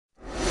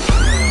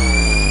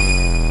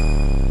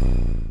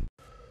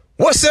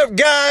What's up,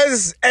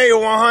 guys?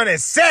 A100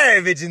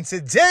 Savage, and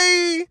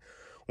today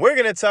we're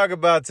gonna talk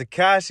about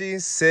Tekashi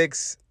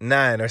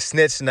 6ix9ine or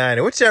Snitch9,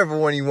 or whichever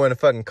one you want to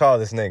fucking call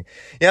this nigga.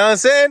 You know what I'm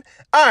saying?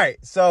 All right,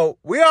 so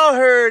we all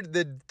heard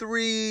the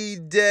 3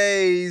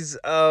 days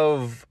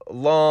of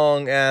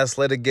long ass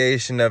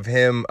litigation of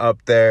him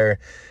up there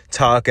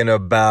talking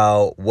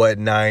about what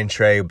 9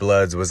 Trey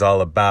Bloods was all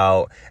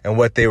about and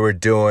what they were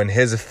doing,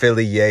 his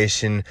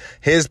affiliation,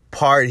 his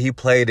part he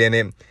played in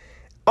it,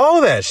 all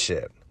that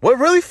shit. What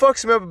really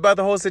fucks me up about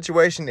the whole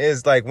situation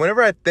is, like,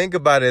 whenever I think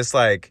about it, it's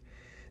like,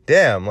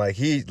 damn, like,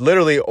 he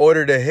literally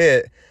ordered a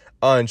hit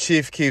on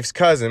Chief Keef's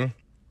cousin,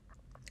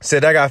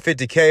 said, I got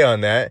 $50K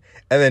on that,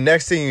 and then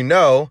next thing you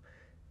know,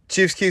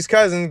 Chief Keef's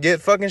cousin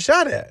get fucking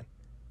shot at.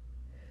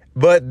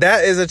 But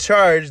that is a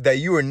charge that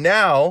you are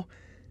now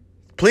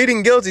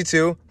pleading guilty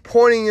to,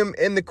 pointing him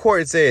in the court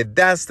and saying,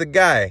 that's the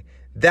guy,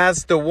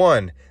 that's the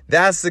one,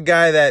 that's the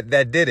guy that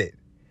did it.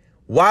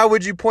 Why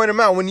would you point him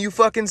out when you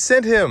fucking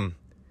sent him?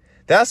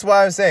 That's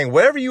why I'm saying,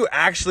 whatever you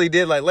actually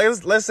did, like,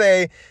 let's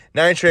say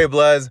 9 Trey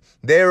Bloods,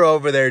 they were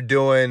over there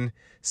doing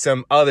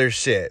some other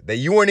shit that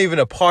you weren't even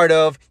a part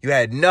of. You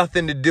had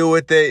nothing to do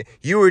with it.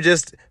 You were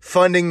just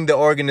funding the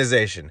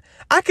organization.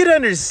 I could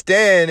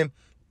understand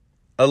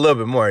a little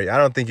bit more. I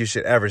don't think you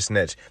should ever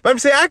snitch. But I'm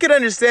saying I could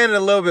understand it a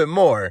little bit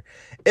more.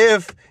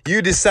 If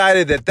you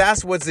decided that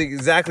that's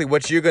exactly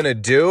what you're going to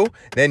do,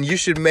 then you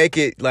should make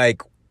it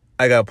like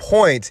a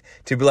point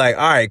to be like,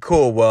 all right,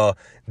 cool, well,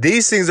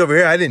 these things over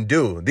here I didn't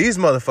do. These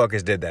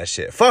motherfuckers did that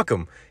shit. Fuck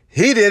them.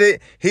 He did it.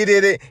 He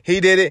did it. He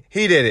did it.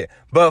 He did it.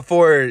 But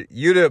for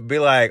you to be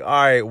like, all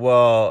right,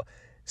 well,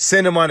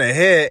 send him on a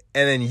hit,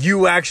 and then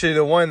you actually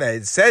the one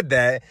that said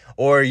that,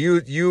 or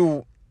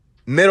you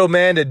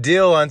middleman to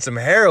deal on some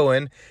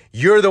heroin,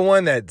 you're the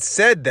one that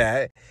said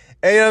that.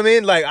 And you know what I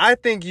mean? Like, I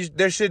think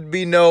there should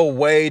be no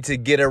way to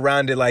get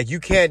around it. Like, you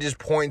can't just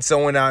point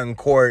someone out in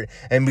court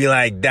and be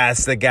like,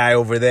 that's the guy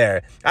over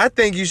there. I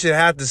think you should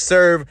have to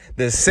serve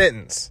the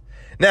sentence.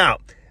 Now,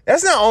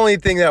 that's not the only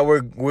thing that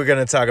we're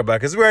going to talk about,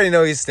 because we already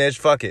know he snitched.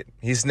 Fuck it.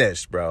 He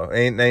snitched, bro.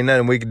 Ain't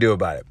nothing we can do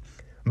about it.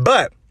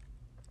 But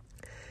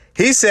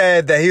he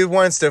said that he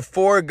wants to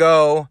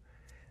forego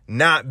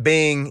not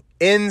being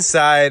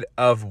inside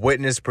of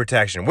witness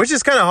protection, which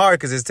is kind of hard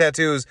because his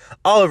tattoos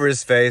all over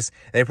his face.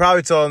 And they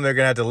probably told him they're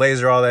going to have to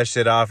laser all that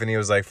shit off. And he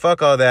was like,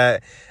 fuck all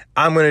that.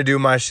 I'm going to do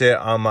my shit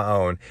on my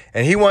own.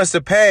 And he wants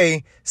to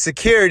pay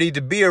security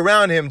to be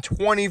around him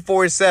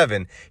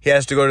 24/7. He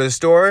has to go to the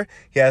store.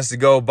 He has to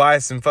go buy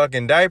some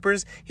fucking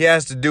diapers. He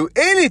has to do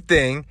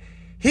anything.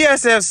 He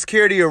has to have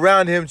security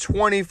around him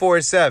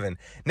 24/7.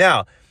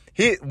 Now,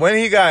 when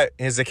he got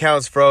his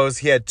accounts froze,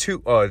 he had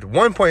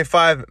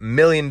 $1.5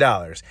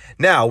 million.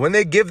 Now, when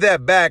they give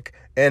that back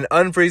and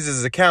unfreeze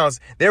his accounts,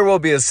 there will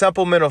be a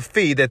supplemental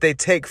fee that they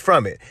take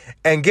from it.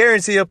 And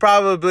guarantee it'll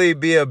probably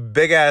be a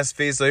big-ass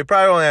fee, so he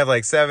probably only have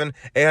like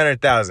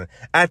 $800,000.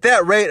 At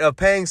that rate of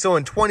paying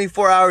someone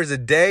 24 hours a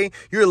day,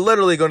 you're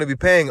literally going to be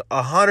paying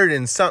 $100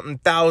 and something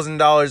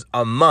thousand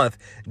a month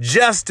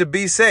just to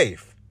be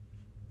safe.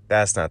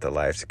 That's not the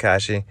life,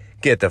 Tekashi.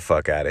 Get the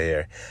fuck out of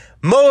here.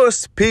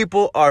 Most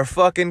people are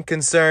fucking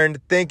concerned,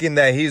 thinking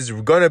that he's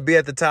going to be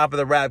at the top of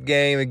the rap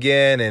game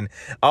again and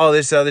all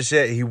this other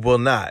shit. He will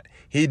not.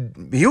 He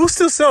will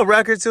still sell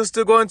records. He'll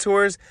still go on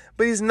tours,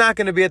 but he's not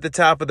going to be at the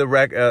top of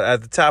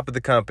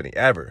the company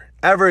ever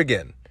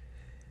again.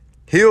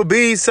 He'll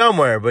be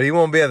somewhere, but he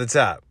won't be at the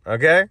top.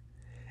 Okay?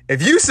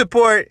 If you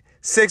support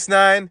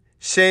 6ix9ine,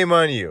 shame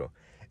on you.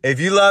 If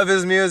you love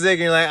his music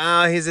and you're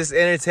like, he's just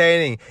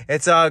entertaining,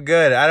 it's all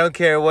good, I don't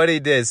care what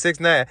he did,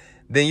 6ix9ine,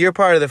 then you're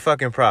part of the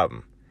fucking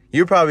problem.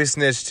 You probably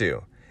snitched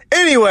too.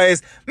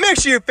 Anyways, make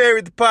sure you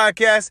favorite the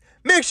podcast,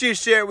 make sure you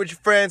share it with your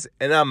friends,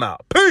 and I'm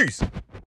out. Peace!